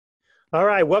All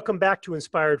right, welcome back to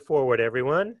Inspired Forward,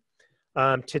 everyone.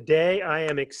 Today I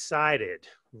am excited,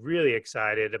 really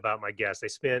excited about my guest. I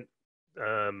spent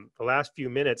the last few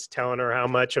minutes telling her how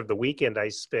much of the weekend I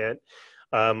spent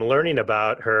learning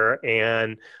about her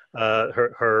and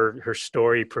her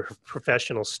story,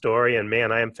 professional story. And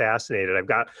man, I am fascinated. I've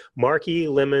got Marki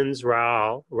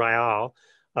Lemons-Ryhal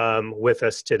with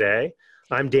us today.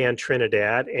 I'm Dan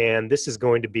Trinidad, and this is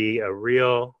going to be a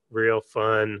real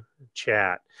fun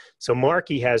chat. So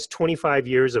Marki has 25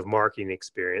 years of marketing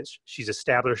experience. She's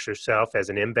established herself as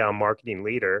an inbound marketing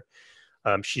leader.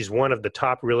 She's one of the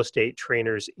top real estate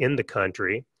trainers in the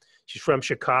country. She's from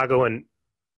Chicago and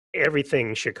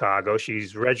everything Chicago.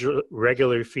 She's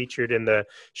regularly featured in the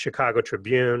Chicago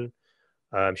Tribune.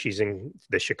 She's in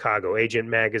the Chicago Agent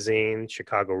magazine,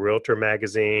 Chicago Realtor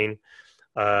magazine.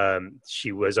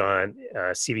 She was on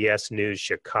CBS News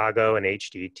Chicago and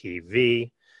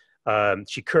HDTV.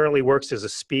 She currently works as a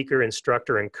speaker,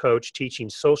 instructor, and coach teaching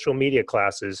social media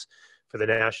classes for the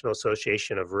National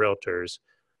Association of Realtors.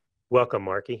 Welcome,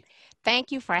 Marki.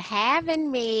 Thank you for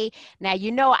having me. Now,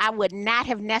 you know, I would not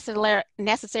have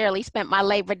necessarily spent my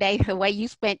Labor Day the way you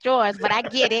spent yours, but I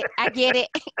get it. I get it.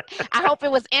 I hope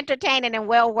it was entertaining and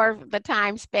well worth the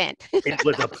time spent. It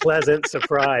was a pleasant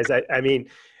surprise. I mean,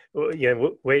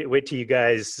 wait till you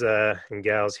guys and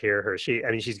gals hear her.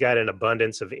 She's got an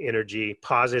abundance of energy,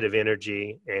 positive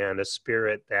energy, and a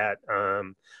spirit that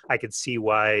I could see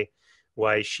why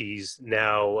she's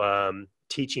now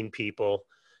teaching people,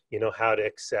 how to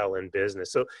excel in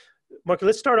business. So, Marki,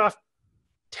 let's start off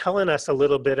telling us a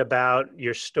little bit about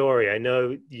your story. I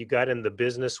know you got in the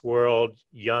business world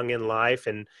young in life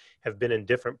and have been in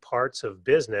different parts of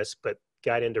business, but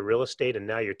got into real estate, and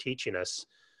now you're teaching us,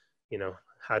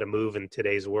 how to move in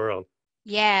today's world.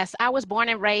 Yes, I was born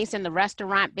and raised in the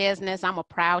restaurant business. I'm a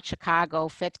proud Chicago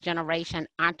fifth generation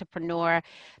entrepreneur,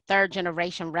 third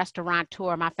generation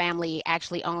restaurateur. My family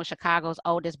actually owns Chicago's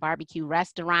oldest barbecue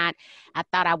restaurant. I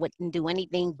thought I wouldn't do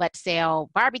anything but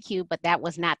sell barbecue, but that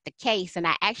was not the case. And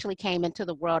I actually came into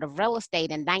the world of real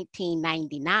estate in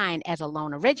 1999 as a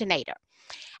loan originator.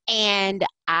 And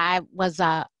I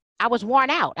was worn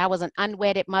out. I was an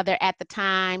unwedded mother at the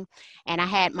time, and I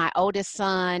had my oldest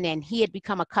son, and he had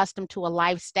become accustomed to a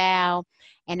lifestyle.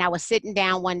 And I was sitting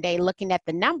down one day looking at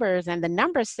the numbers, and the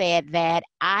numbers said that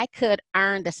I could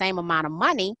earn the same amount of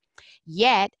money,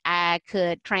 yet I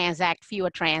could transact fewer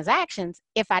transactions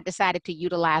if I decided to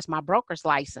utilize my broker's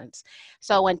license.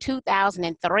 So in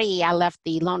 2003, I left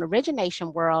the loan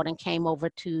origination world and came over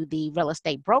to the real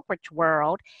estate brokerage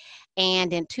world.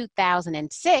 And in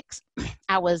 2006,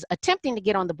 I was attempting to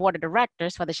get on the board of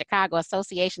directors for the Chicago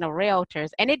Association of Realtors,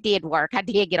 and it did work. I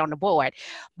did get on the board.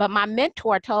 But my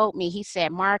mentor told me, he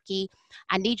said, Marki,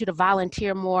 I need you to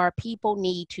volunteer more. People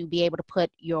need to be able to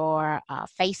put your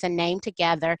face and name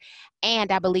together.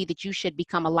 And I believe that you should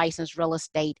become a licensed real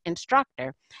estate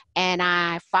instructor. And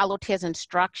I followed his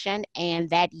instruction. And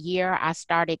that year I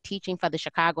started teaching for the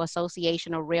Chicago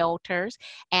Association of Realtors.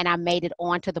 And I made it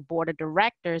onto the board of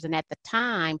directors. And at the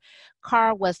time,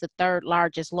 CAR was the third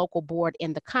largest local board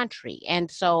in the country. And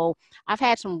so I've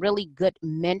had some really good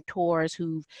mentors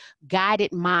who've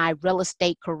guided my real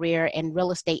estate career and real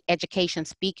estate education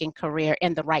speaking career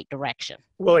in the right direction.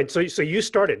 Well, and so you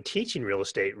started teaching real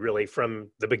estate really from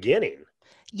the beginning.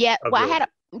 Yeah, well, I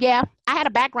had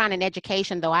a background in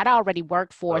education, though. I'd already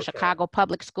worked for Chicago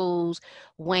Public Schools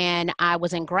when I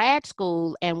was in grad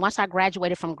school. And once I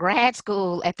graduated from grad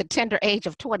school at the tender age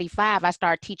of 25, I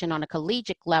started teaching on a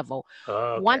collegiate level.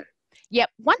 Okay.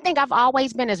 One thing I've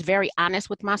always been is very honest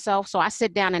with myself. So I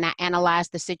sit down and I analyze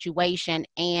the situation.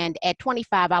 And at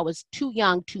 25, I was too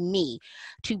young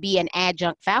to be an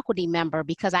adjunct faculty member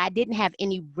because I didn't have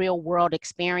any real world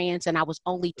experience and I was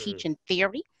only teaching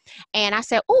theory. And I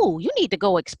said, oh, you need to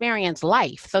go experience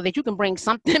life so that you can bring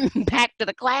something back to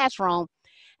the classroom.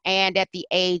 And at the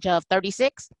age of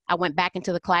 36, I went back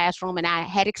into the classroom and I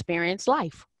had experienced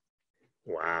life.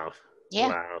 Wow. Yeah.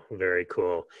 Wow. Very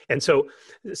cool. And so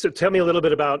tell me a little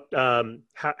bit about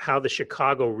how the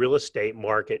Chicago real estate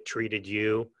market treated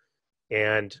you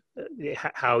and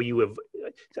how you have,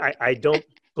 I don't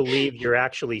believe you're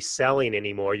actually selling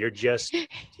anymore. You're just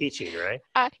teaching, right?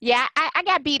 Yeah, I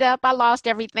got beat up. I lost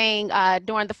everything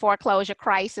during the foreclosure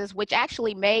crisis, which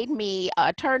actually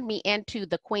turned me into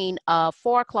the queen of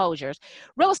foreclosures.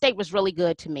 Real estate was really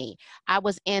good to me. I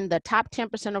was in the top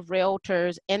 10% of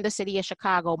realtors in the city of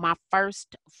Chicago, my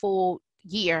first full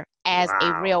year as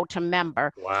a realtor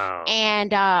member. Wow.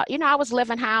 And, I was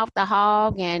living high off the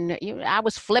hog and I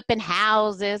was flipping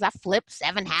houses. I flipped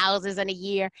 7 houses in a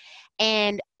year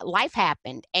and life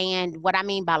happened. And what I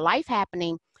mean by life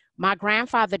happening My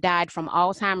grandfather died from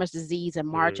Alzheimer's disease in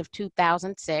March Mm, of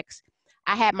 2006.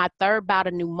 I had my third bout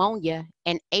of pneumonia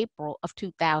in April of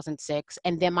 2006.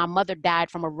 And then my mother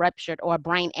died from a ruptured or a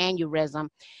brain aneurysm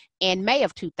in May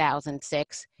of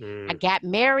 2006. I mm, got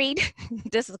married.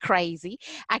 This is crazy.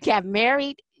 I got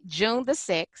married June the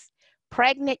 6th,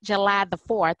 pregnant July the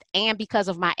 4th. And because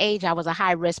of my age, I was a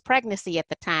high risk pregnancy at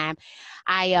the time.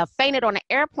 I fainted on an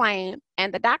airplane,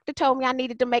 and the doctor told me I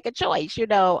needed to make a choice. You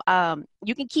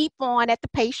can keep on at the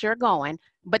pace you're going,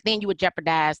 but then you would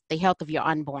jeopardize the health of your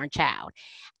unborn child.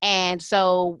 And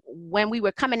so when we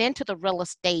were coming into the real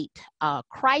estate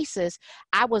crisis,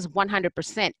 I was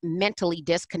 100% mentally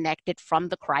disconnected from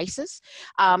the crisis,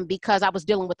 because I was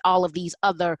dealing with all of these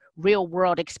other real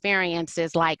world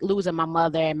experiences, like losing my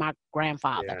mother and my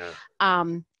grandfather.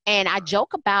 yeah. And I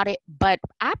joke about it, but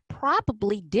I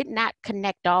probably did not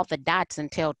connect all the dots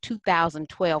until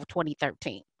 2012,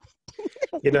 2013.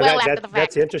 You know, Well after the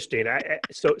that's fact. interesting.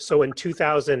 So in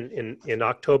 2000, in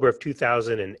October of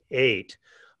 2008,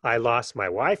 I lost my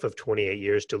wife of 28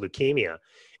 years to leukemia.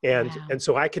 Wow. And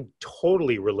so I could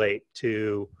totally relate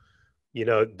to, you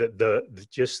know,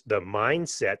 just the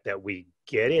mindset that we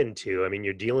get into. I mean,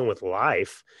 you're dealing with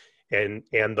life and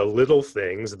the little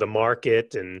things, the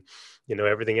market and, you know,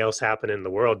 everything else happening in the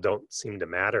world don't seem to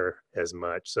matter as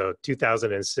much. So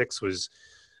 2006 was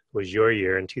your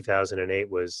year and 2008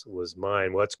 was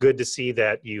mine. Well, it's good to see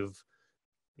that you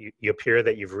appear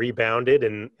that you've rebounded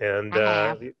and I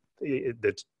have.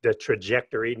 the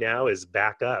trajectory now is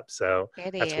back up. So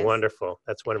It that's is. wonderful.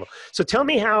 That's wonderful. So tell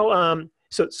me how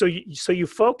so you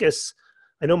focus.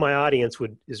 I know my audience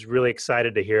is really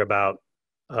excited to hear about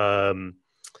um,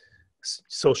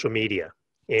 social media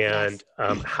Yes.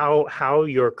 and how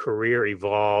your career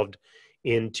evolved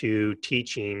into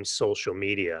teaching social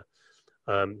media.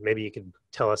 Maybe you could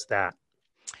tell us that.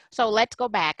 So let's go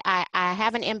back. I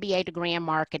have an MBA degree in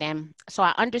marketing. So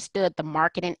I understood the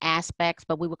marketing aspects,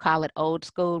 but we would call it old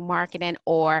school marketing,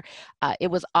 or it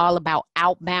was all about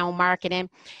outbound marketing.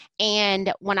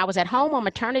 And when I was at home on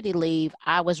maternity leave,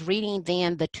 I was reading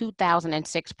then the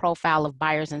 2006 profile of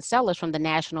buyers and sellers from the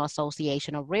National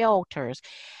Association of Realtors.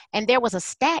 And there was a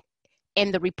stat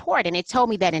in the report, and it told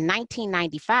me that in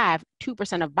 1995,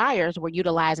 2% of buyers were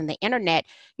utilizing the internet,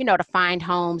 to find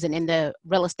homes and in the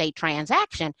real estate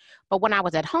transaction. But when I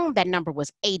was at home, that number was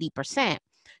 80%.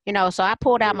 So I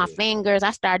pulled out my Mm. fingers,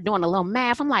 I started doing a little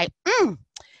math. I'm like,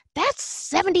 that's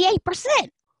 78%.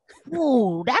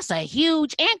 Ooh, that's a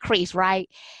huge increase, right?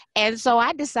 And so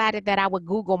I decided that I would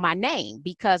Google my name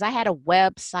because I had a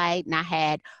website and I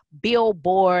had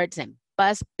billboards and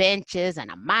bus benches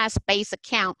and a MySpace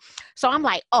account. So I'm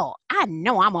like, oh, I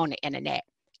know I'm on the internet.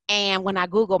 And when I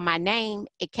Googled my name,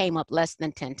 it came up less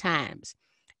than 10 times.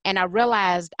 And I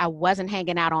realized I wasn't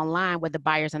hanging out online where the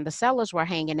buyers and the sellers were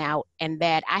hanging out, and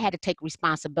that I had to take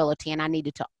responsibility and I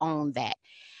needed to own that.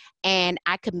 And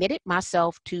I committed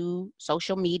myself to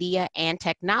social media and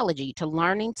technology, to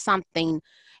learning something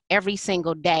every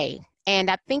single day.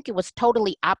 And I think it was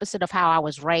totally opposite of how I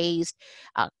was raised.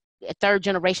 Third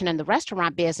generation in the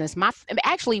restaurant business.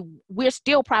 Actually, we're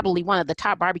still probably one of the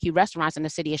top barbecue restaurants in the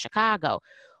city of Chicago,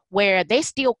 where they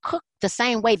still cook the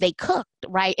same way they cooked,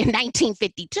 right, in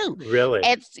 1952. Really?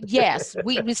 It's yes,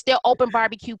 we still open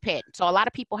barbecue pit. So a lot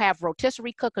of people have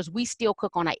rotisserie cookers. We still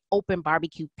cook on an open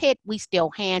barbecue pit. We still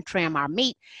hand trim our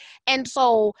meat. And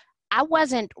so I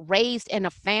wasn't raised in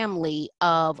a family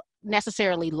of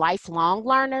necessarily lifelong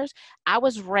learners. I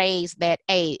was raised that,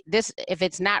 hey, this, if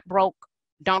it's not broke,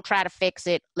 don't try to fix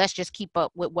it. Let's just keep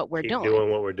up with what we're Keep doing. doing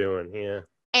what we're doing. Yeah.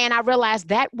 And I realized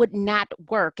that would not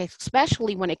work,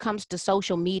 especially when it comes to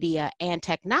social media and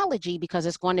technology, because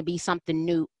it's going to be something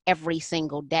new every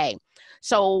single day.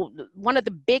 So one of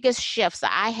the biggest shifts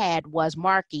I had was,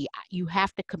 Marki, you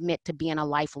have to commit to being a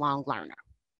lifelong learner.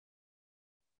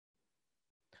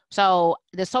 So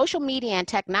the social media and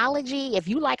technology, if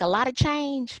you like a lot of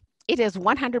change, it is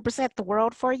 100% the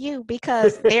world for you,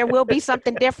 because there will be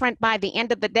something different by the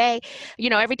end of the day.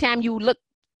 Every time you look,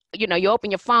 you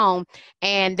open your phone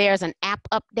and there's an app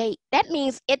update, that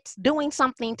means it's doing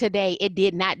something today it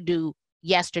did not do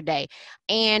yesterday.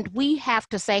 And we have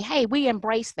to say, hey, we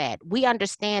embrace that. We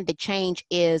understand that change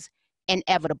is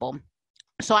inevitable.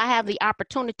 So I have the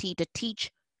opportunity to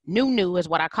teach new is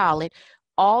what I call it,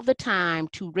 all the time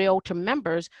to realtor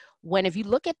members. When, if you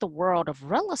look at the world of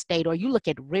real estate or you look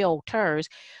at realtors,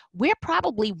 we're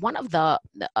probably one of the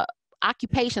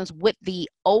occupations with the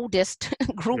oldest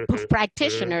group Mm-hmm, of mm-hmm.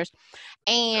 practitioners. That's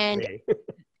And me.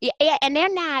 yeah, and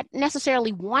they're not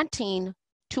necessarily wanting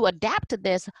to adapt to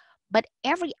this, but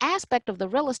every aspect of the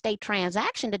real estate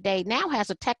transaction today now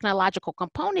has a technological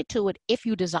component to it if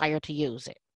you desire to use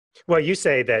it. Well, you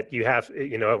say that you have,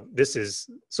 this is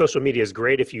social media is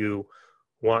great if you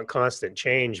want constant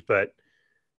change, but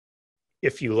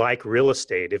if you like real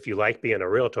estate, if you like being a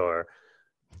realtor,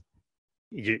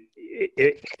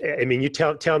 I mean, you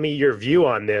tell me your view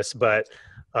on this, but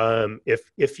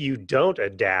if you don't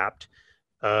adapt,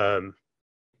 um,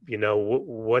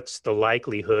 what's the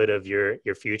likelihood of your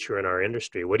future in our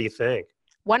industry? What do you think?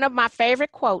 One of my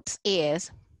favorite quotes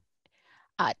is,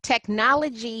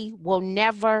 technology will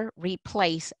never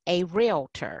replace a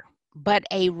realtor, but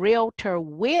a realtor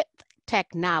with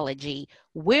technology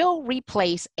will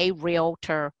replace a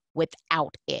realtor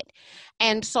without it.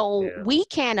 And so Yeah. we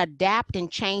can adapt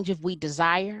and change if we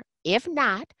desire. If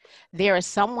not, there is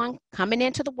someone coming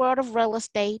into the world of real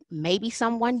estate, maybe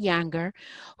someone younger,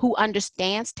 who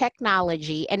understands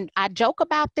technology. And I joke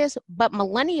about this, but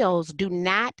millennials do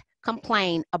not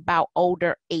complain about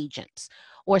older agents,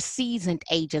 or seasoned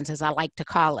agents, as I like to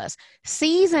call us.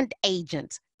 Seasoned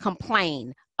agents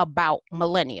complain about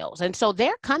millennials. And so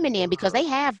they're coming in because they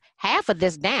have half of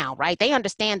this down, right? They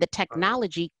understand the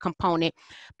technology component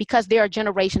because they're a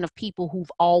generation of people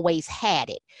who've always had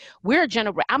it.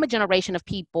 I'm a generation of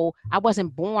people, I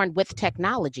wasn't born with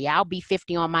technology. I'll be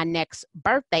 50 on my next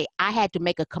birthday. I had to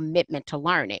make a commitment to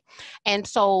learn it. And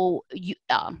so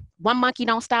one monkey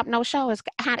don't stop no show is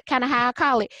kind of how I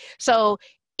call it. So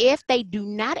if they do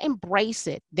not embrace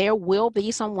it, there will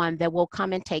be someone that will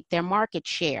come and take their market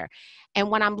share. And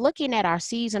when I'm looking at our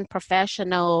seasoned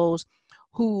professionals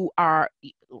who are,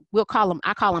 I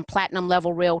call them platinum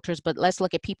level realtors, but let's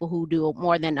look at people who do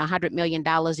more than $100 million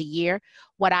a year.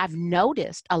 What I've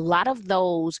noticed, a lot of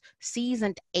those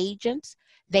seasoned agents,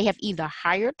 they have either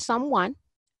hired someone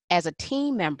as a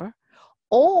team member,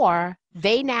 or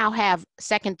they now have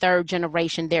second, third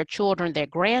generation, their children, their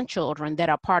grandchildren that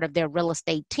are part of their real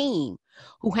estate team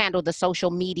who handle the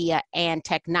social media and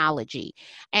technology.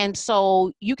 And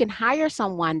so you can hire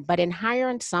someone, but in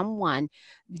hiring someone,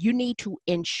 you need to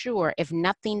ensure, if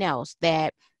nothing else,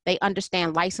 that they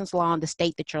understand license law in the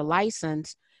state that you're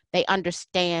licensed. They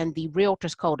understand the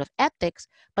realtor's code of ethics,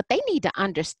 but they need to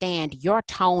understand your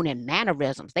tone and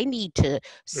mannerisms. They need to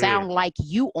sound like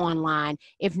you online.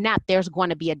 If not, there's going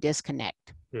to be a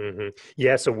disconnect. Mm-hmm.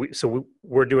 Yeah,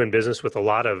 we're doing business with a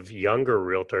lot of younger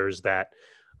realtors that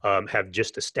have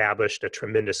just established a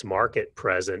tremendous market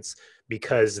presence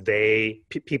because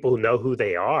people who know who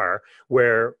they are,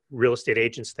 where real estate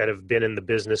agents that have been in the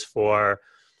business for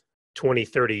 20,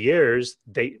 30 years,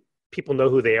 people know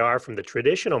who they are from the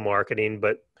traditional marketing,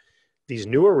 but these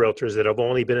newer realtors that have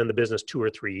only been in the business 2 or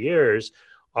 3 years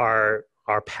are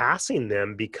passing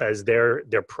them because their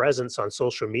presence on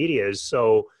social media is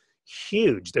so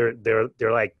huge. They're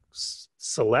like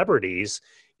celebrities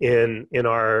in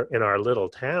our little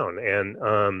town, and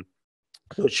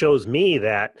so it shows me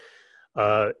that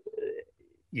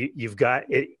you've got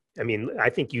it. I mean, I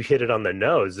think you hit it on the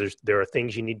nose. There are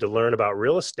things you need to learn about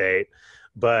real estate,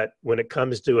 but when it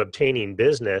comes to obtaining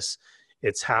business,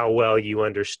 it's how well you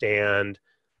understand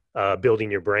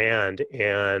building your brand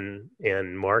and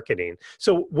marketing.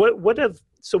 So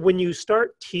so when you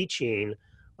start teaching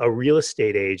a real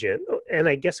estate agent, and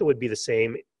I guess it would be the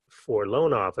same for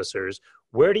loan officers,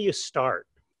 where do you start?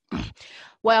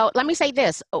 Well, let me say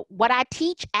this. What I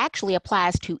teach actually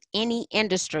applies to any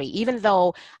industry. Even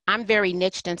though I'm very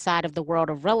niched inside of the world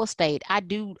of real estate, I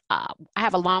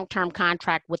have a long-term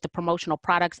contract with the promotional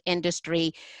products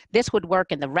industry. This would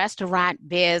work in the restaurant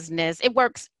business. It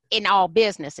works in all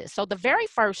businesses. So the very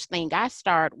first thing I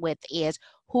start with is,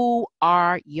 who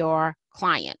are your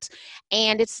clients?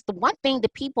 And it's the one thing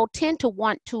that people tend to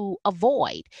want to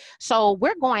avoid. So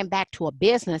we're going back to a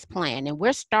business plan, and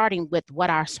we're starting with what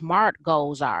our SMART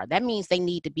goals are. That means they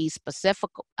need to be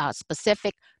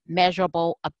specific,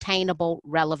 measurable, obtainable,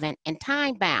 relevant, and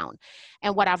time bound.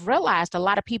 And what I've realized, a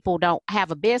lot of people don't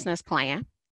have a business plan.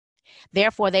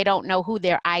 Therefore, they don't know who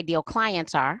their ideal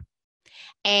clients are.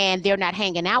 And they're not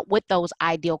hanging out with those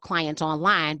ideal clients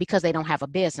online because they don't have a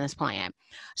business plan.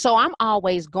 So I'm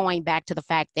always going back to the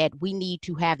fact that we need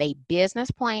to have a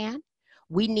business plan.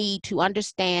 We need to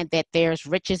understand that there's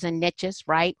riches and niches,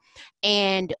 right?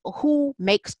 And who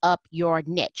makes up your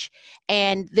niche.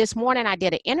 And this morning I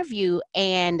did an interview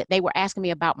and they were asking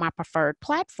me about my preferred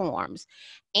platforms.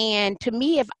 And to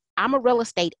me, if I'm a real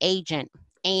estate agent,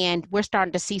 and we're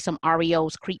starting to see some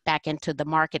REOs creep back into the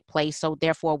marketplace. So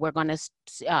therefore, we're going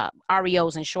to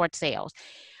REOs and short sales.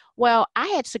 Well, I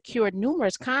had secured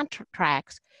numerous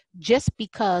contracts just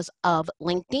because of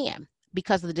LinkedIn,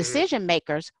 because the decision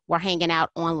makers were hanging out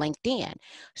on LinkedIn.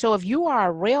 So if you are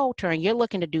a realtor and you're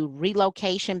looking to do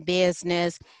relocation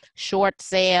business, short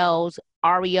sales,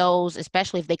 REOs,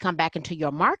 especially if they come back into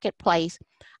your marketplace,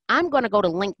 I'm going to go to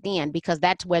LinkedIn because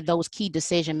that's where those key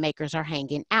decision makers are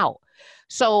hanging out.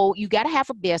 So you got to have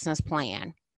a business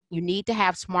plan. You need to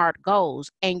have SMART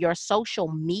goals, and your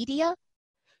social media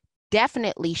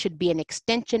definitely should be an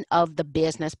extension of the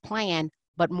business plan.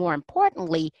 But more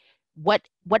importantly, what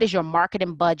is your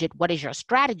marketing budget? What is your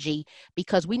strategy?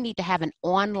 Because we need to have an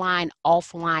online,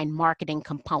 offline marketing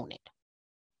component.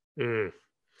 Mm.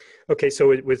 Okay,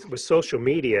 so with social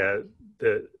media,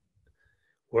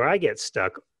 where I get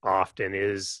stuck often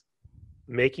is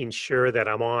making sure that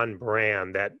I'm on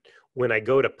brand, that when I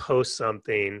go to post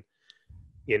something,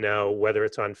 whether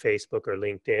it's on Facebook or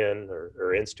LinkedIn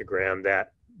or Instagram,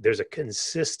 that there's a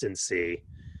consistency.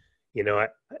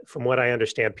 From what I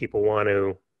understand, people want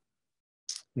to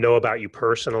know about you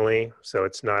personally, so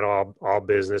it's not all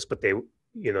business, but they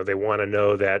want to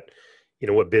know that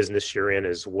what business you're in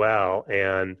as well.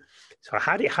 And so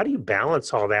how do you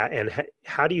balance all that, and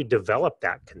how do you develop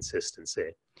that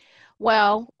consistency?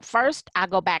 Well, first I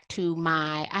go back to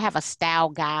I have a style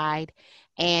guide,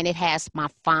 and it has my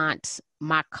fonts,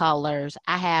 my colors.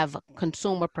 I have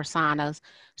consumer personas.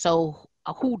 So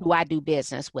who do I do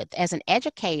business with? As an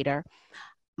educator,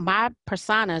 my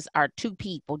personas are two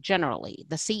people generally: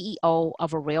 the CEO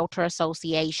of a realtor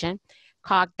association.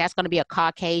 That's going to be a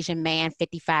Caucasian man,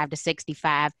 55 to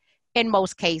 65 in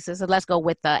most cases. So let's go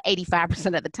with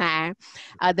 85% of the time.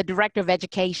 The director of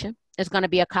education is going to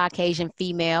be a Caucasian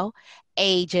female,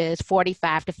 ages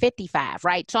 45 to 55,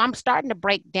 right? So I'm starting to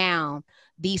break down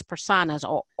these personas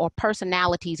or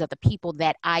personalities of the people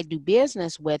that I do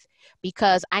business with,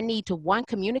 because I need to, one,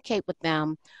 communicate with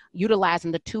them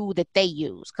utilizing the tool that they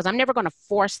use, because I'm never going to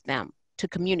force them to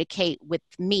communicate with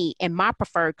me in my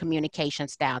preferred communication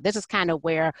style. This is kind of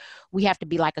where we have to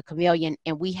be like a chameleon,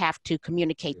 and we have to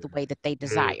communicate the way that they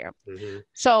desire. Mm-hmm.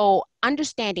 So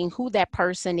understanding who that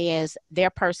person is, their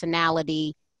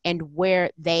personality, and where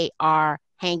they are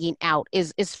hanging out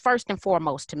is first and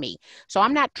foremost to me. So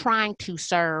I'm not trying to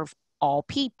serve all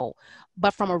people.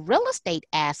 But from a real estate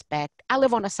aspect, I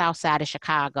live on the south side of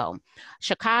Chicago.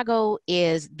 Chicago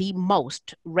is the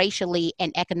most racially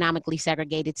and economically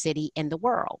segregated city in the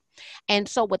world. And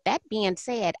so with that being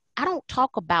said, I don't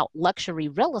talk about luxury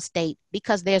real estate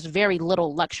because there's very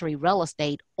little luxury real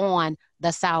estate on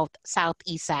the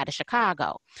southeast side of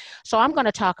Chicago. So I'm going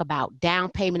to talk about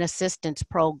down payment assistance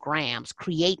programs,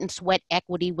 creating sweat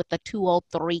equity with the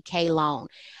 203K loan.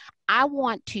 I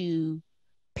want to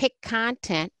pick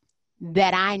content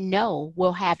that I know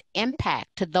will have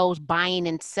impact to those buying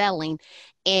and selling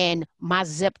in my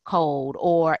zip code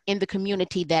or in the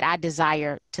community that I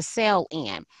desire to sell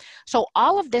in. So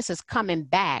all of this is coming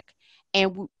back,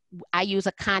 and I use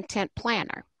a content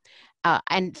planner.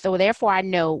 And so therefore I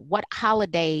know what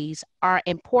holidays are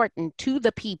important to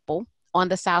the people on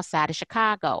the south side of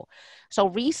Chicago. So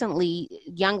recently,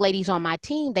 young ladies on my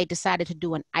team, they decided to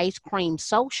do an ice cream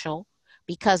social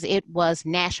because it was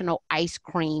National Ice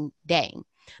Cream Day.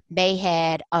 They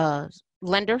had a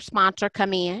lender sponsor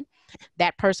come in.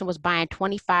 That person was buying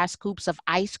 25 scoops of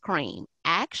ice cream.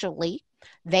 Actually,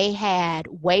 they had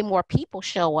way more people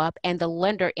show up, and the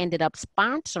lender ended up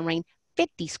sponsoring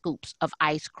 50 scoops of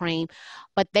ice cream.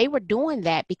 But they were doing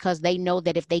that because they know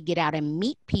that if they get out and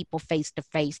meet people face to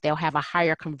face, they'll have a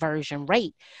higher conversion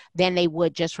rate than they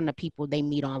would just from the people they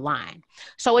meet online.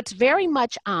 So it's very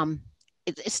much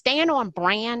staying on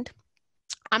brand.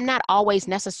 I'm not always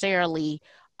necessarily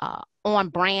on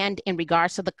brand in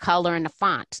regards to the color and the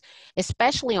fonts,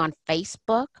 especially on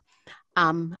Facebook.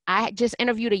 I just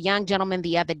interviewed a young gentleman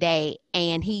the other day,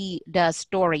 and he does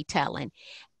storytelling.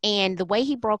 And the way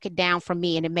he broke it down for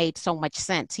me, and it made so much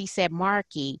sense. He said,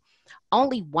 Marki,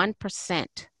 only 1%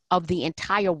 of the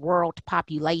entire world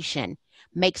population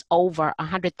makes over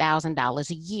 $100,000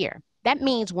 a year. That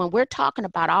means when we're talking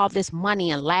about all this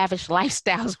money and lavish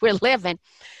lifestyles we're living,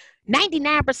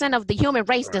 99% of the human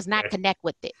race does not connect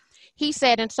with it. He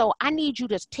said, and so I need you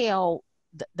to tell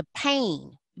the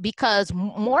pain, because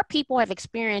more people have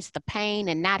experienced the pain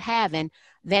and not having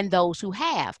than those who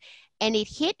have. And it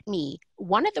hit me.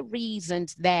 One of the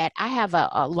reasons that I have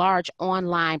a large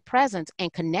online presence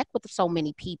and connect with so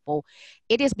many people,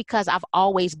 it is because I've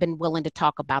always been willing to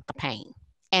talk about the pain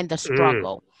and the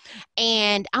struggle.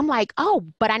 And I'm like, oh,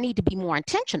 but I need to be more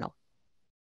intentional.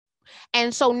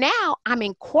 And so now I'm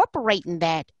incorporating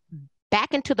that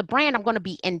back into the brand. I'm going to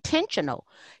be intentional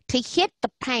to hit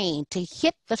the pain, to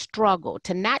hit the struggle,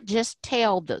 to not just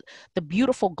tell the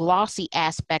beautiful, glossy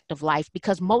aspect of life,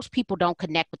 because most people don't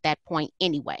connect with that point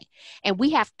anyway. And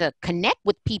we have to connect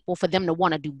with people for them to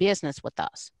want to do business with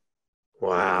us.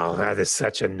 Wow, that is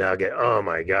such a nugget. Oh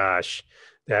my gosh,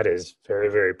 that is very,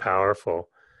 very powerful.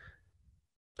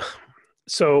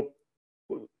 So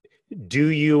do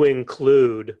you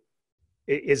include,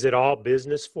 is it all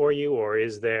business for you, or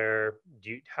is there,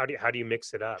 how do you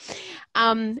mix it up?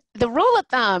 The rule of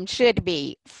thumb should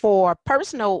be for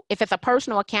personal, if it's a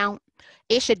personal account,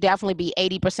 it should definitely be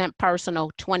 80%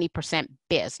 personal, 20%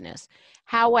 business.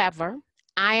 However,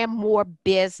 I am more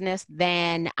business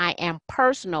than I am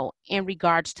personal in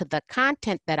regards to the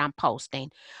content that I'm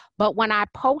posting. But when I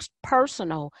post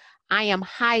personal, I am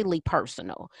highly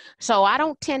personal. So I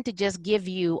don't tend to just give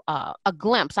you a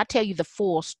glimpse. I tell you the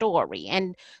full story.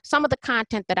 And some of the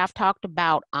content that I've talked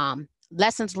about,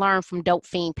 lessons learned from dope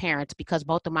fiend parents, because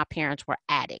both of my parents were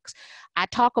addicts. I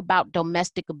talk about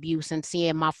domestic abuse and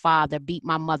seeing my father beat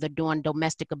my mother during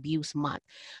domestic abuse month.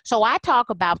 So I talk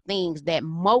about things that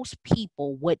most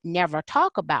people would never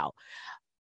talk about.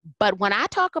 But when I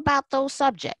talk about those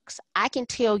subjects, I can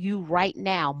tell you right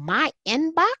now, my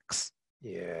inbox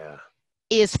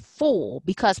is full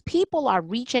because people are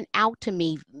reaching out to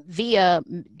me via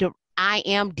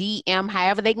IM, DM,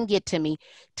 however they can get to me,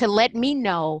 to let me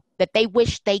know that they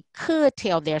wish they could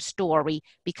tell their story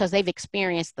because they've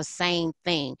experienced the same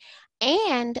thing.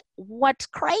 And what's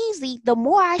crazy, the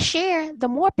more I share, the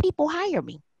more people hire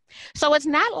me. So it's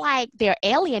not like they're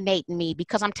alienating me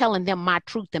because I'm telling them my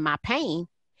truth and my pain.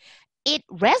 It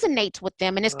resonates with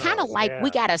them, and it's kind of like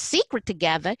we got a secret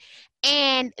together,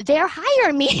 and they're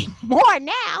hiring me more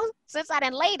now since I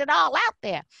done laid it all out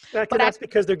there. But that's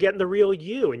because they're getting the real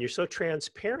you, and you're so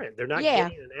transparent. They're not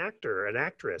getting an actor or an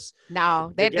actress.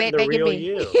 No, they're getting the real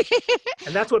you,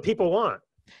 and that's what people want.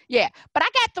 Yeah, but I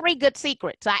got 3 good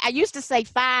secrets. I used to say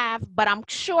 5, but I'm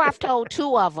sure I've told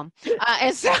 2 of them.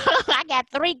 And so I got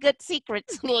 3 good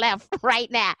secrets left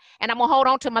right now, and I'm gonna hold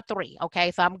on to my 3.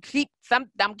 Okay, so I'm keep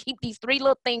these 3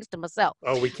 little things to myself.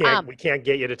 Oh, we can't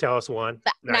get you to tell us one.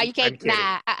 No, you can't.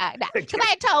 Nah. Because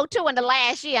I told 2 in the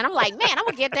last year, and I'm like, man, I'm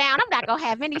gonna get down. I'm not gonna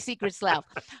have any secrets left.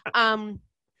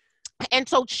 And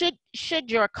so should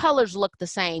your colors look the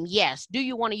same? Yes. Do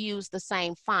you want to use the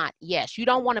same font? Yes. You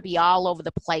don't want to be all over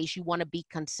the place. You want to be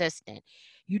consistent.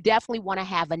 You definitely want to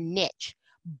have a niche,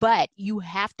 but you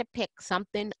have to pick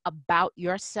something about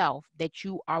yourself that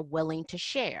you are willing to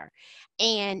share.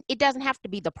 And it doesn't have to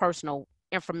be the personal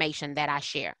information that I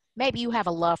share. Maybe you have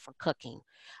a love for cooking.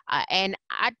 And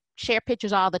I share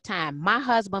pictures all the time. My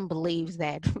husband believes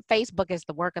that Facebook is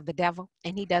the work of the devil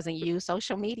and he doesn't use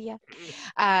social media.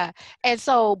 But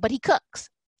he cooks.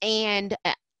 And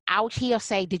he'll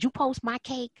say, did you post my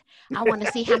cake? I want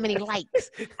to see how many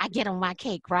likes I get on my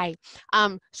cake, right?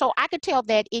 So I could tell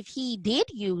that if he did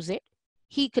use it,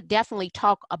 he could definitely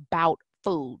talk about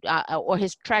food or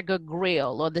his Traeger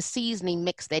grill or the seasoning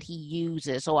mix that he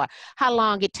uses or how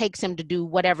long it takes him to do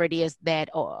whatever it is that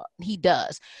he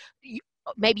does.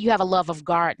 Maybe you have a love of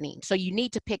gardening. So you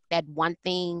need to pick that one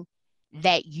thing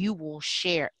that you will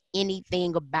share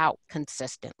anything about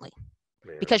consistently.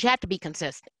 Man, because you have to be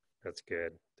consistent. That's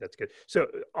good. That's good. So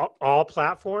all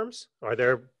platforms, are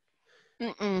there?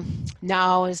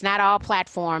 No, it's not all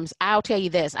platforms. I'll tell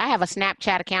you this. I have a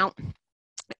Snapchat account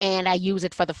and I use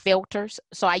it for the filters.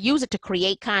 So I use it to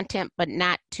create content, but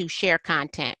not to share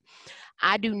content.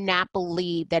 I do not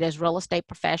believe that as real estate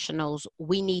professionals,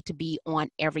 we need to be on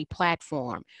every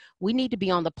platform. We need to be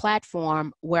on the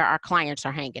platform where our clients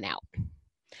are hanging out.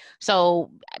 So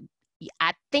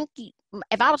I think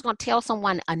if I was going to tell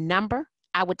someone a number,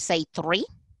 I would say 3.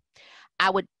 I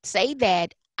would say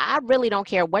that I really don't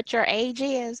care what your age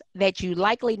is, that you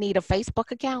likely need a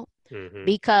Facebook account.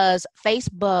 Because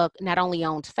Facebook not only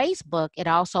owns Facebook, it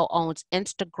also owns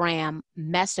Instagram,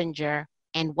 Messenger,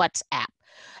 and WhatsApp.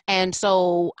 And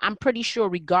so I'm pretty sure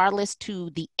regardless to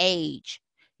the age,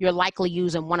 you're likely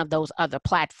using one of those other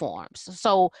platforms.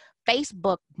 So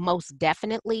Facebook most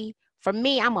definitely. For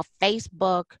me, I'm a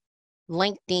Facebook,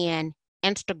 LinkedIn,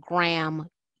 Instagram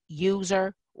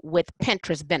user with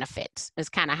Pinterest benefits is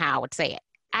kind of how I would say it.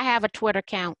 I have a Twitter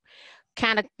account,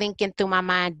 kind of thinking through my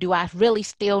mind, do I really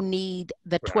still need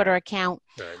the Twitter account?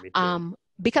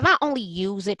 Because I only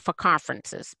use it for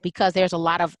conferences because there's a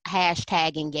lot of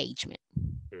hashtag engagement.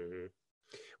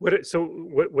 What's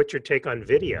your take on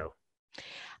video?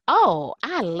 Oh,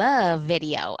 I love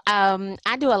video.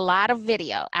 I do a lot of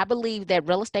video. I believe that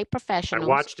real estate professionals. I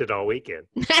watched it all weekend.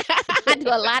 I do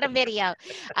a lot of video.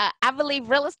 I believe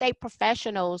real estate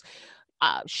professionals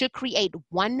should create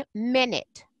 1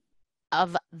 minute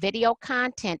of video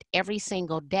content every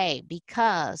single day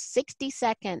because 60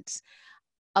 seconds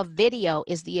of video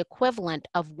is the equivalent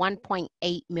of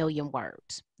 1.8 million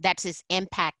words. That's its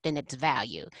impact and its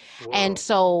value. Whoa. And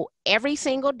so every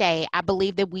single day, I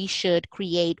believe that we should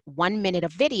create 1 minute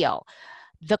of video.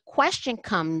 The question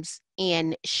comes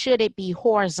in, should it be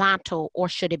horizontal or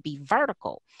should it be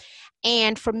vertical?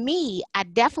 And for me, I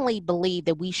definitely believe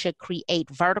that we should create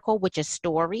vertical, which is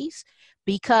stories,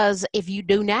 because if you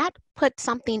do not put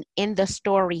something in the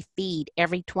story feed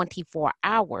every 24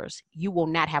 hours, you will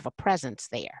not have a presence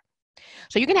there.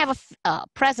 So you can have a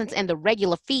presence in the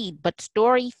regular feed, but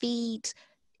story feeds,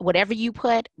 whatever you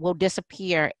put will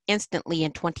disappear instantly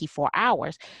in 24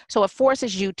 hours. So it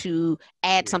forces you to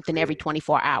add something every Recreate.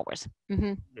 24 hours.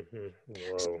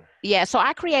 Whoa. Yeah, so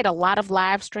I create a lot of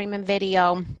live streaming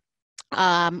video.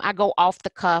 I go off the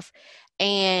cuff,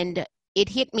 and it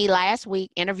hit me last week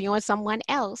interviewing someone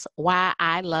else why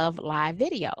I love live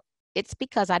video. It's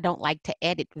because I don't like to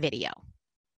edit video.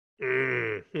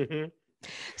 Mm.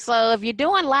 So if you're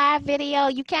doing live video,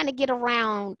 you kind of get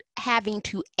around having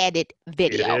to edit It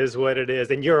video. is what it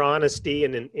is. And your honesty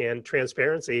and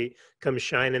transparency comes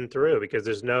shining through because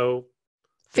there's no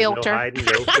Filter. hiding,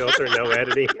 no filter, no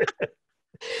editing.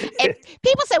 And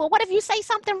people say, well, what if you say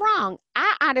something wrong?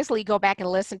 I honestly go back and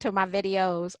listen to my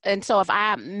videos. And so if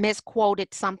I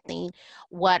misquoted something,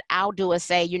 what I'll do is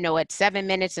say, at 7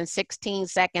 minutes and 16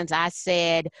 seconds, I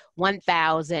said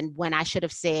 1,000 when I should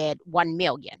have said 1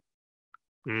 million.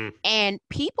 Mm. And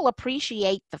people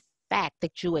appreciate the fact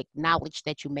that you acknowledge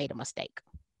that you made a mistake.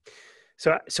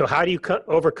 So how do you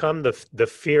overcome the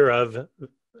fear of,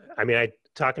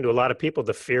 talking to a lot of people,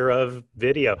 the fear of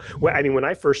video. Well, when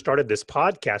I first started this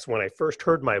podcast, when I first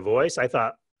heard my voice, I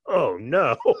thought, oh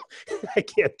no, I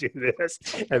can't do this.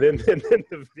 And then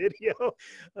the video,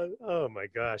 oh my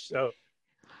gosh.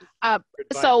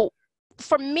 So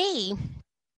for me,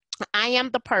 I am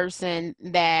the person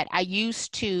that I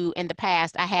used to, in the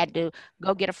past, I had to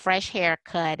go get a fresh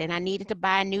haircut, and I needed to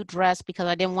buy a new dress because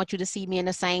I didn't want you to see me in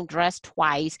the same dress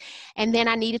twice. And then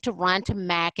I needed to run to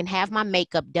Mac and have my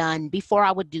makeup done before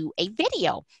I would do a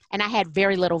video. And I had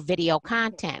very little video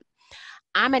content.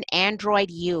 I'm an Android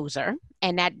user,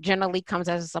 and that generally comes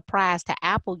as a surprise to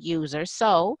Apple users.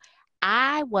 So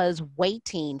I was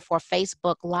waiting for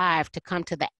Facebook Live to come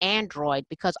to the Android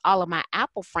because all of my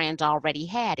Apple friends already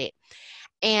had it.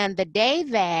 And the day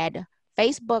that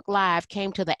Facebook Live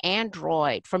came to the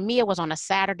Android, for me, it was on a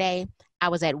Saturday. I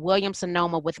was at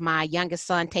Williams-Sonoma with my youngest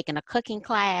son taking a cooking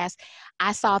class.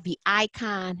 I saw the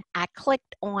icon. I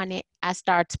clicked on it. I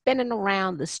started spinning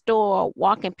around the store,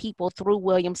 walking people through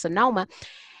Williams-Sonoma.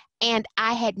 And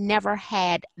I had never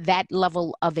had that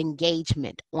level of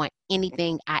engagement on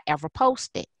anything I ever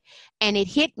posted. And it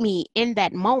hit me in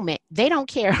that moment. They don't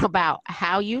care about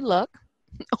how you look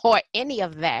or any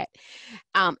of that.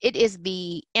 It is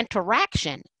the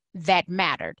interaction that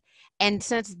mattered. And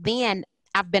since then,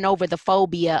 I've been over the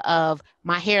phobia of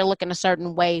my hair looking a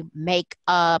certain way,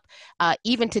 makeup.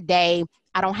 Even today,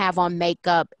 I don't have on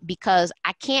makeup because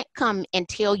I can't come and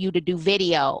tell you to do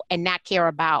video and not care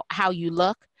about how you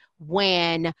look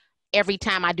when every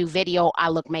time I do video, I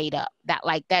look made up.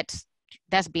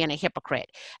 That's being a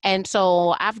hypocrite. And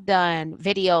so I've done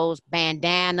videos,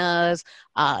 bandanas,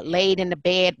 laid in the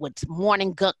bed with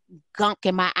morning gunk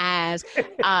in my eyes.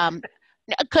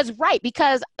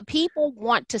 Because people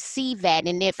want to see that.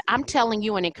 And if I'm telling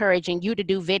you and encouraging you to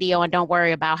do video and don't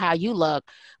worry about how you look,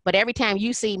 but every time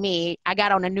you see me, I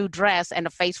got on a new dress and a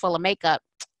face full of makeup,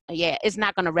 yeah, it's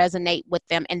not going to resonate with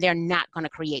them, and they're not going to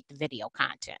create the video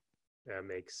content. That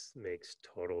makes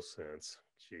total sense.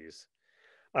 Jeez.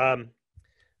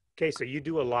 Okay, so you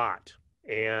do a lot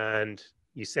and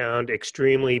you sound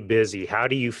extremely busy. How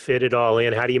do you fit it all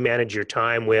in? How do you manage your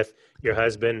time with your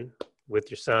husband, with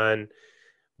your son,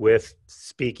 with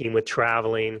speaking, with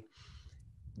traveling,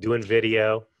 doing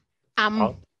video?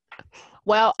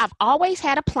 Well, I've always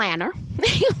had a planner,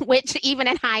 which even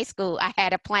in high school, I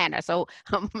had a planner. So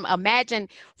imagine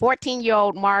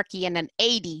 14-year-old Marki in the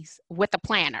 80s with a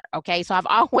planner. Okay. So I've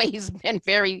always been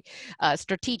very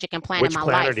strategic in planning my life.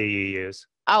 Which planner do you use?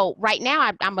 Oh, right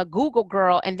now I'm a Google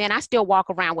girl, and then I still walk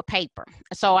around with paper.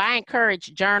 So I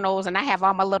encourage journals, and I have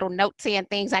all my little notes and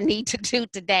things I need to do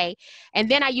today. And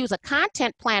then I use a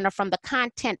content planner from the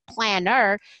Content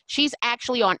Planner. She's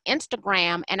actually on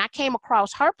Instagram, and I came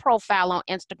across her profile on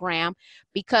Instagram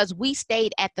because we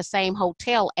stayed at the same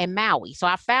hotel in Maui. So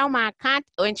I found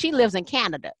and she lives in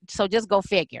Canada. So just go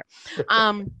figure.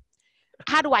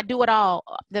 How do I do it all?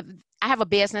 I have a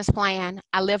business plan.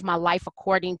 I live my life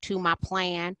according to my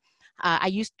plan. I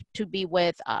used to be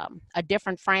with a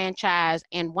different franchise,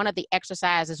 and one of the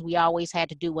exercises we always had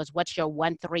to do was, what's your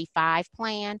 1-3-5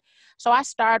 plan? So I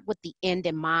start with the end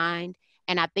in mind,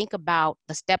 and I think about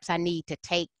the steps I need to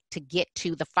take to get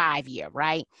to the 5-year,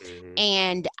 right? Mm-hmm.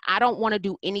 And I don't want to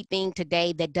do anything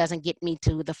today that doesn't get me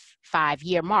to the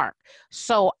 5-year mark.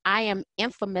 So I am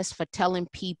infamous for telling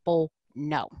people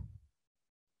no.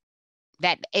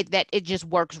 that it just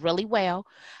works really well.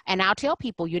 And I'll tell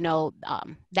people,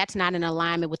 that's not in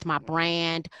alignment with my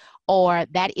brand, or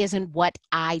that isn't what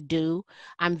I do.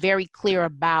 I'm very clear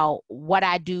about what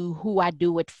I do, who I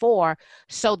do it for,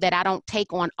 so that I don't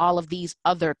take on all of these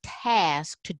other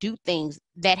tasks to do things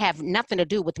that have nothing to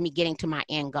do with me getting to my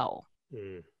end goal.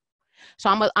 So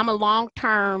I'm a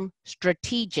long-term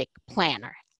strategic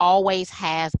planner.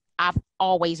 I've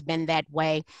always been that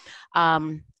way.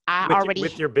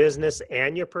 With your business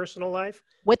and your personal life?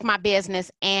 With my business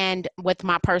and with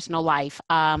my personal life.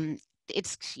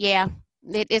 It's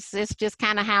just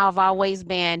kind of how I've always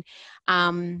been.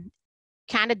 Kind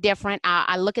of different.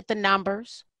 I look at the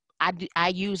numbers. I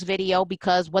use video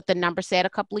because what the number said a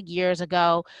couple of years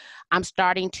ago.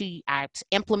 I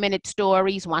implemented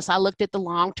stories once I looked at the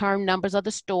long-term numbers of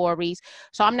the stories.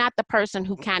 So I'm not the person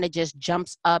who kind of just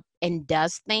jumps up and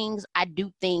does things. I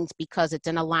do things because it's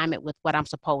in alignment with what I'm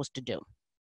supposed to do.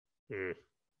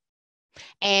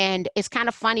 And it's kind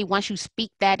of funny once you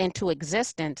speak that into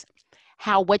existence,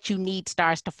 how what you need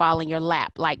starts to fall in your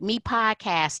lap. Like me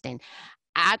podcasting,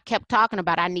 I kept talking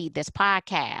about I need this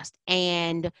podcast,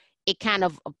 and it kind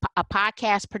of a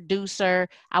podcast producer.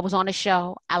 I was on a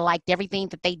show. I liked everything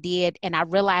that they did. And I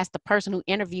realized the person who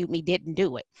interviewed me didn't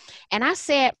do it. And I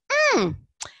said,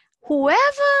 whoever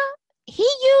he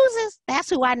uses, that's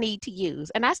who I need to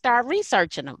use. And I started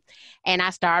researching them, and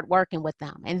I started working with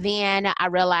them. And then I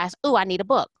realized, I need a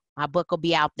book. My book will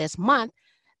be out this month.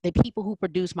 The people who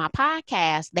produce my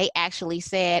podcast, they actually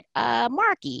said,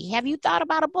 Marki, have you thought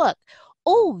about a book?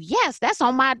 Oh, yes, that's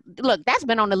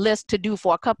been on the list to do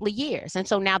for a couple of years. And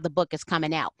so now the book is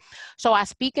coming out. So I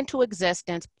speak into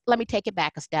existence. Let me take it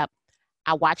back a step.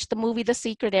 I watch the movie The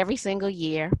Secret every single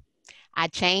year. I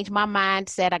change my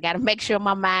mindset. I got to make sure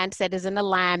my mindset is in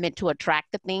alignment to attract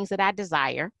the things that I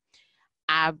desire.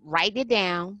 I write it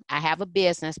down. I have a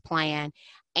business plan.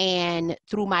 And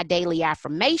through my daily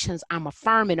affirmations, I'm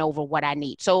affirming over what I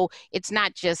need. So it's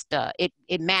not just,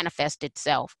 it manifests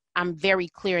itself. I'm very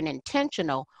clear and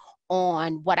intentional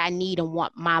on what I need and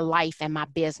want my life and my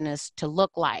business to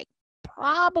look like.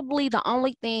 Probably the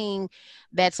only thing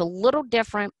that's a little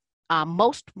different,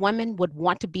 most women would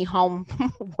want to be home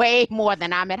way more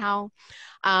than I'm at home.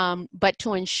 But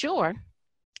to ensure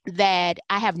that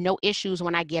I have no issues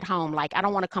when I get home. Like, I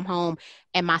don't want to come home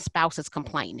and my spouse is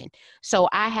complaining. So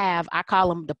I call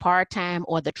them the part-time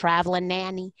or the traveling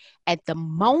nanny. At the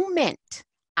moment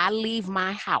I leave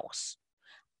my house,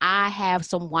 I have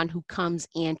someone who comes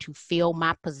in to fill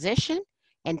my position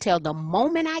until the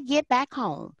moment I get back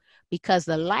home, because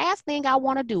the last thing I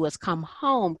want to do is come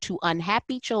home to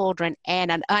unhappy children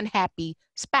and an unhappy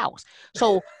spouse.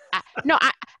 So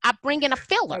I bring in a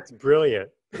filler. That's brilliant.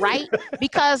 Right?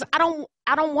 Because I don't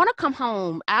want to come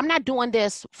home. I'm not doing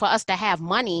this for us to have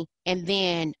money and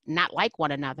then not like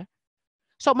one another.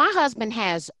 So my husband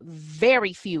has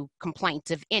very few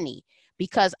complaints, if any,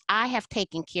 because I have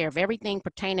taken care of everything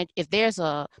pertaining. If there's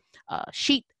a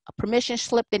permission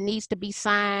slip that needs to be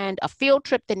signed, a field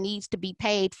trip that needs to be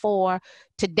paid for.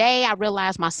 Today, I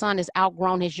realize my son has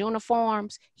outgrown his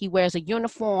uniforms. He wears a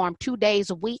uniform 2 days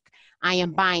a week. I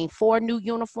am buying 4 new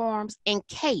uniforms in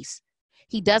case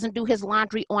he doesn't do his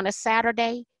laundry on a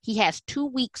Saturday. He has 2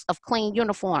 weeks of clean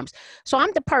uniforms. So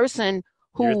I'm the person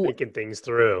who— You're thinking things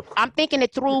through. I'm thinking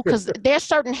it through because there's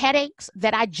certain headaches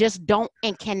that I just don't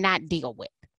and cannot deal with.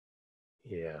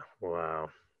 Yeah. Wow.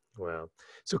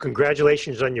 So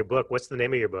congratulations on your book. What's the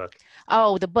name of your book?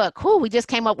 Oh, the book. We just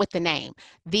came up with the name.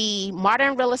 The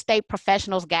Modern Real Estate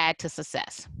Professional's Guide to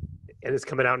Success. And it's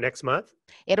coming out next month?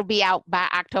 It'll be out by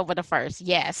October the 1st.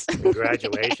 Yes.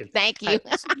 Congratulations. Thank you.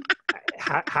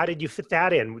 How did you fit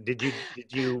that in?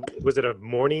 Was it a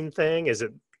morning thing? Is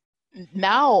it?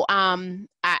 No,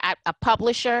 a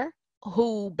publisher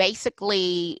who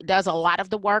basically does a lot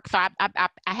of the work. So I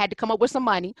had to come up with some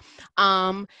money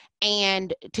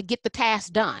and to get the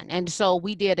task done. And so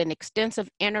we did an extensive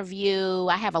interview.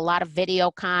 I have a lot of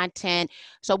video content.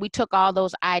 So we took all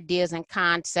those ideas and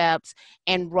concepts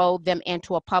and rolled them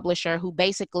into a publisher who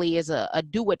basically is a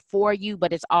do it for you,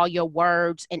 but it's all your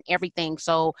words and everything.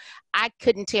 So I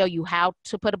couldn't tell you how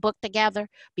to put a book together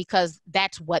because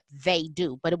that's what they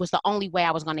do. But it was the only way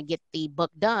I was going to get the book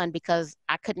done because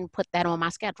I couldn't put that on my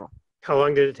schedule. How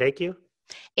long did it take you?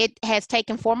 It has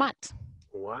taken 4 months.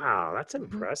 Wow, that's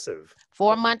impressive.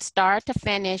 4 months start to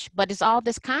finish, but it's all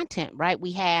this content, right?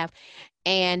 We have,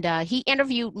 and he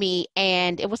interviewed me,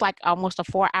 and it was like almost a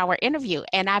 4-hour interview,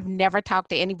 and I've never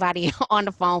talked to anybody on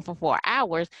the phone for 4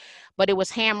 hours, but it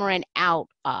was hammering out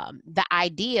the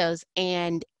ideas,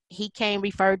 and he came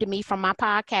referred to me from my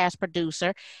podcast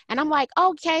producer. And I'm like,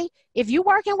 okay, if you're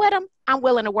working with him, I'm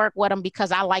willing to work with him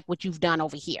because I like what you've done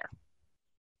over here.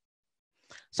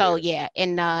 So yeah,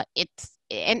 and it's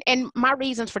and my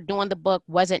reasons for doing the book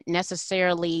wasn't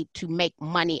necessarily to make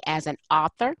money as an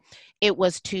author. It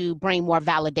was to bring more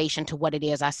validation to what it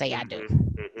is I say I do.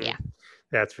 Yeah.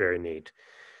 That's very neat.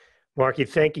 Marki,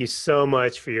 thank you so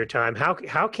much for your time.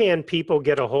 How can people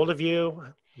get a hold of you,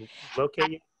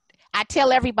 locate you? I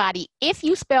tell everybody, if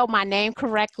you spell my name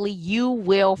correctly, you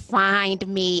will find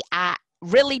me. I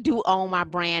really do own my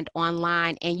brand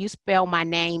online, and you spell my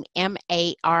name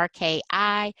Marki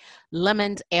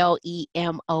Lemons,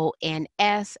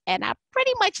 Lemons, and I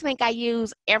pretty much think I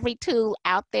use every tool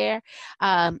out there.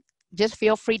 Just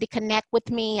feel free to connect with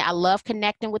me. I love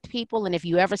connecting with people, and if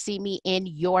you ever see me in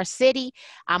your city,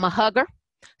 I'm a hugger,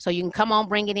 so you can come on,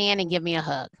 bring it in, and give me a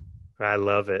hug. I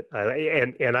love it.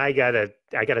 And I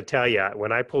gotta tell you,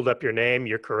 when I pulled up your name,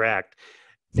 you're correct.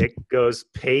 It goes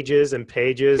pages and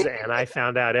pages, and I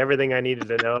found out everything I needed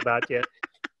to know about you.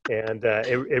 And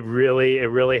it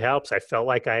really helps. I felt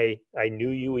like I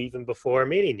knew you even before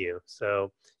meeting you.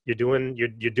 So you're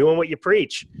doing what you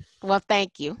preach. Well,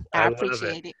 thank you. I love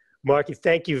appreciate it. Marki,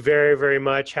 thank you very, very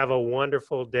much. Have a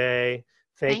wonderful day.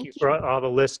 Thank you for all the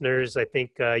listeners. I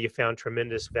think you found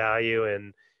tremendous value,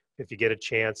 and if you get a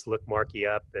chance, look Marki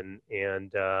up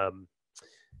and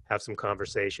have some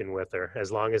conversation with her,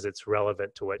 as long as it's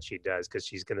relevant to what she does, because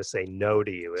she's going to say no to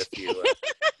you if you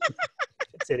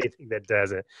it's anything that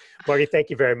doesn't. Marki, thank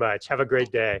you very much. Have a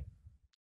great day.